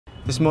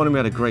This morning we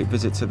had a great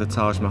visit to the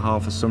Taj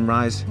Mahal for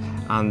sunrise,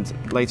 and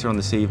later on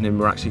this evening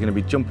we're actually going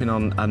to be jumping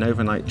on an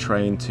overnight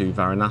train to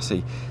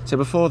Varanasi. So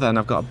before then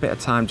I've got a bit of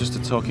time just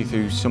to talk you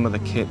through some of the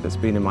kit that's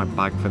been in my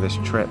bag for this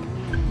trip.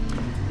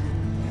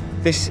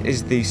 This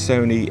is the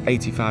Sony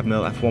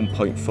 85mm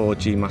f1.4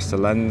 G Master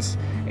lens.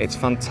 It's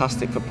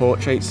fantastic for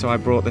portraits, so I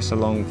brought this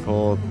along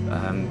for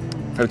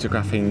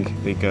photographing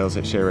the girls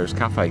at Shiro's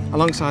Cafe.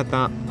 Alongside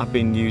that, I've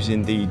been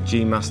using the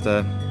G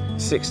Master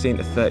 16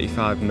 to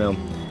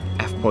 35mm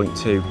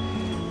f.2,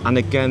 and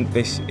again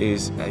this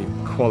is a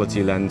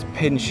quality lens,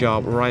 pin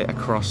sharp right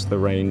across the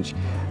range,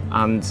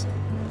 and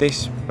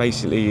this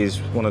basically is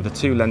one of the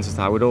two lenses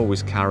that I would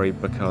always carry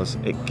because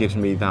it gives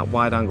me that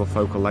wide angle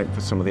focal length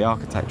for some of the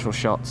architectural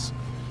shots,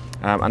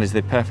 and is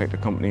the perfect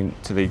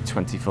accompaniment to the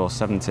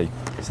 24-70.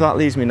 So that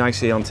leads me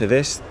nicely onto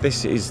this.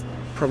 This is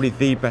probably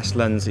the best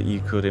lens that you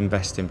could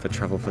invest in for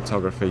travel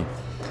photography.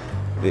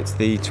 It's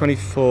the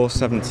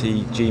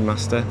 24-70 G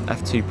Master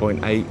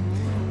f2.8,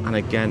 and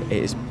again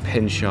it is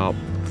pin sharp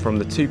from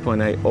the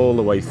 2.8 all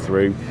the way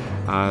through.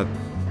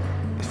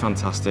 It's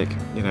fantastic,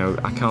 you know,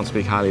 I can't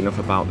speak highly enough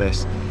about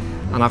this.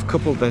 And I've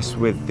coupled this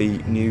with the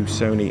new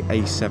Sony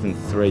A7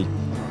 III.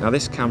 Now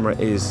this camera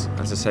is,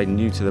 as I say,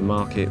 new to the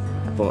market,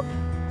 but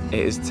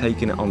it has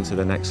taken it onto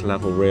the next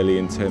level really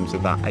in terms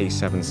of that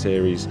A7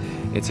 series.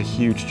 It's a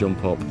huge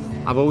jump up.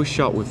 I've always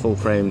shot with full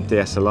frame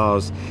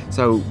DSLRs,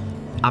 so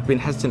I've been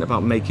hesitant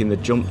about making the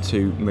jump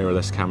to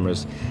mirrorless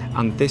cameras,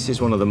 and this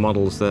is one of the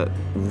models that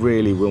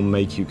really will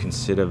make you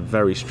consider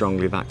very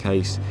strongly that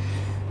case.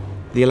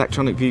 The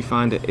electronic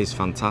viewfinder is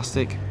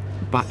fantastic,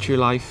 battery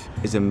life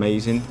is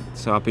amazing,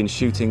 so I've been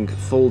shooting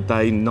full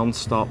day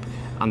non-stop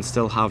and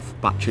still have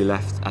battery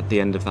left at the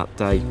end of that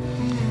day.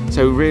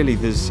 So really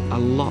there's a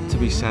lot to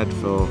be said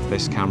for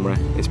this camera.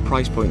 Its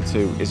price point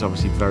too is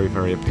obviously very,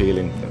 very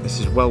appealing. This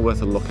is well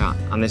worth a look at,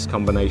 and this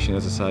combination,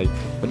 as I say,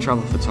 for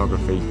travel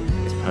photography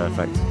is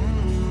perfect.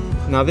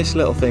 Now this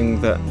little thing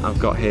that I've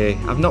got here,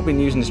 I've not been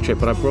using this trip,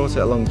 but I brought it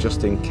along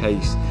just in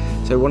case.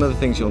 So one of the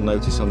things you'll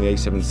notice on the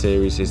A7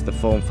 series is the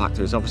form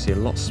factor is obviously a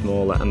lot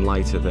smaller and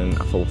lighter than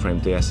a full frame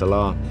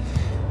DSLR.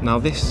 Now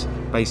this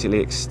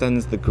basically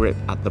extends the grip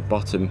at the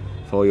bottom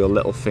for your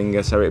little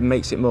finger, so it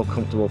makes it more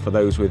comfortable for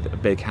those with a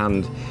big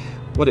hand.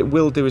 What it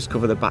will do is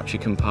cover the battery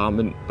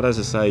compartment, but as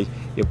I say,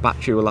 your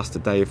battery will last a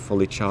day if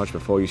fully charged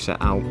before you set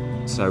out,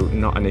 so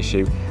not an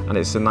issue, and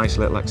it's a nice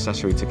little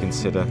accessory to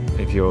consider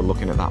if you're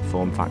looking at that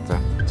form factor.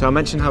 So I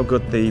mentioned how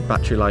good the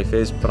battery life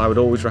is, but I would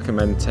always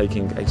recommend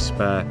taking a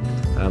spare.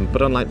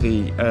 But unlike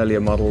the earlier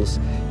models,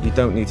 you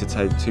don't need to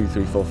take 2,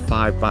 3, 4,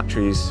 5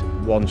 batteries,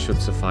 one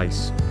should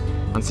suffice.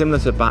 And similar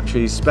to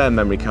batteries, spare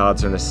memory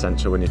cards are an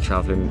essential when you're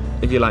travelling.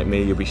 If you're like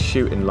me, you'll be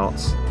shooting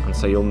lots, and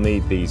so you'll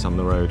need these on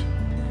the road.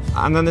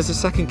 And then there's a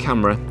second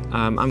camera.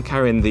 I'm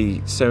carrying the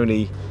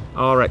Sony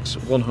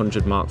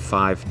RX100 Mark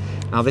V.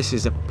 Now this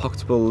is a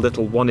pocketable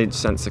little 1-inch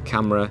sensor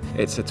camera.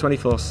 It's a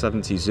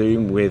 24-70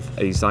 zoom with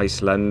a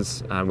Zeiss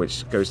lens,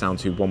 which goes down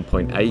to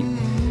 1.8.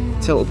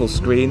 Tiltable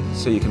screen,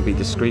 so you can be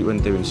discreet when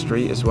doing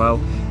street as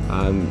well.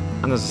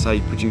 And as I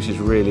say, produces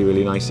really,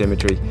 really nice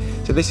imagery.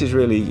 So this is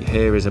really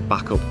here as a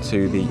backup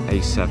to the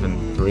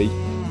A7 III,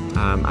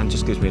 and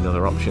just gives me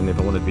another option if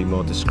I want to be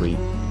more discreet.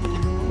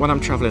 When I'm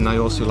travelling, I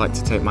also like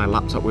to take my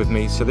laptop with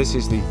me. So this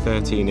is the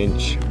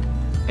 13-inch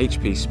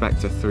HP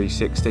Spectre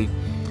 360.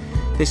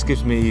 This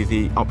gives me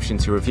the option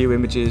to review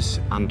images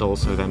and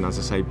also then, as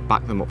I say,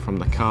 back them up from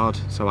the card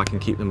so I can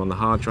keep them on the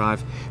hard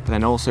drive, but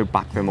then also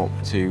back them up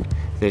to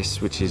this,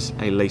 which is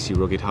a lacy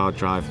rugged hard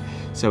drive.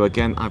 So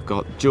again, I've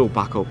got dual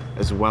backup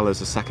as well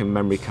as a second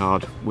memory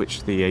card,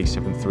 which the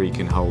A7 III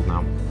can hold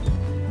now.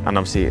 And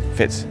obviously it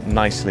fits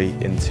nicely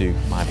into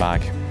my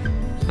bag.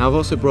 Now I've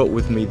also brought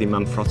with me the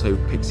Manfrotto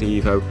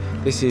Pixie Evo.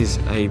 This is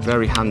a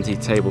very handy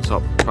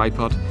tabletop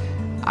tripod,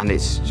 and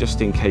it's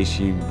just in case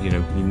you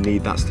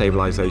need that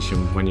stabilization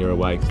when you're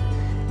away.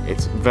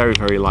 It's very,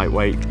 very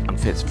lightweight and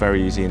fits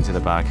very easy into the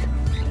bag.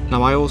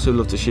 Now I also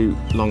love to shoot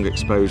long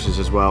exposures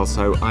as well,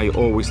 so I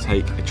always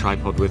take a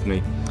tripod with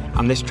me,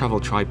 and this travel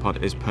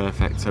tripod is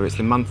perfect. So it's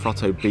the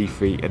Manfrotto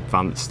B3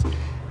 Advanced.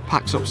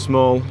 Packs up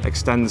small,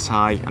 extends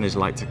high, and is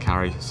light to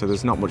carry, so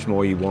there's not much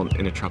more you want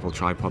in a travel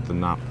tripod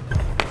than that.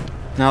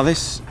 Now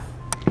this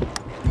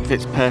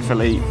fits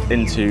perfectly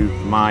into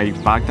my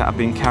bag that I've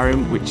been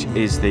carrying, which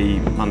is the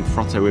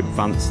Manfrotto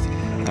Advanced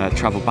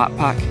travel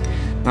backpack.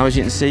 Now as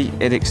you can see,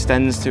 it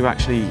extends to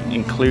actually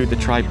include the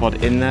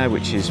tripod in there,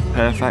 which is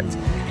perfect.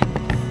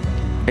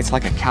 It's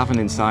like a cavern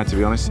inside, to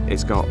be honest.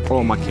 It's got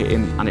all my kit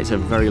in, and it's a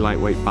very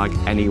lightweight bag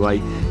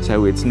anyway,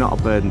 so it's not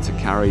a burden to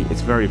carry.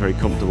 It's very, very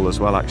comfortable as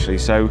well actually,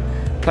 so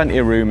plenty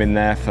of room in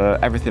there for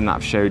everything that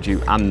I've showed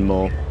you and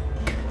more.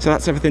 So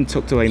that's everything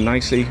tucked away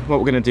nicely. What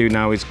we're going to do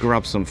now is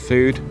grab some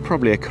food,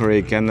 probably a curry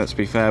again, let's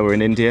be fair, we're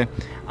in India,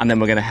 and then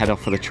we're going to head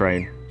off for the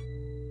train.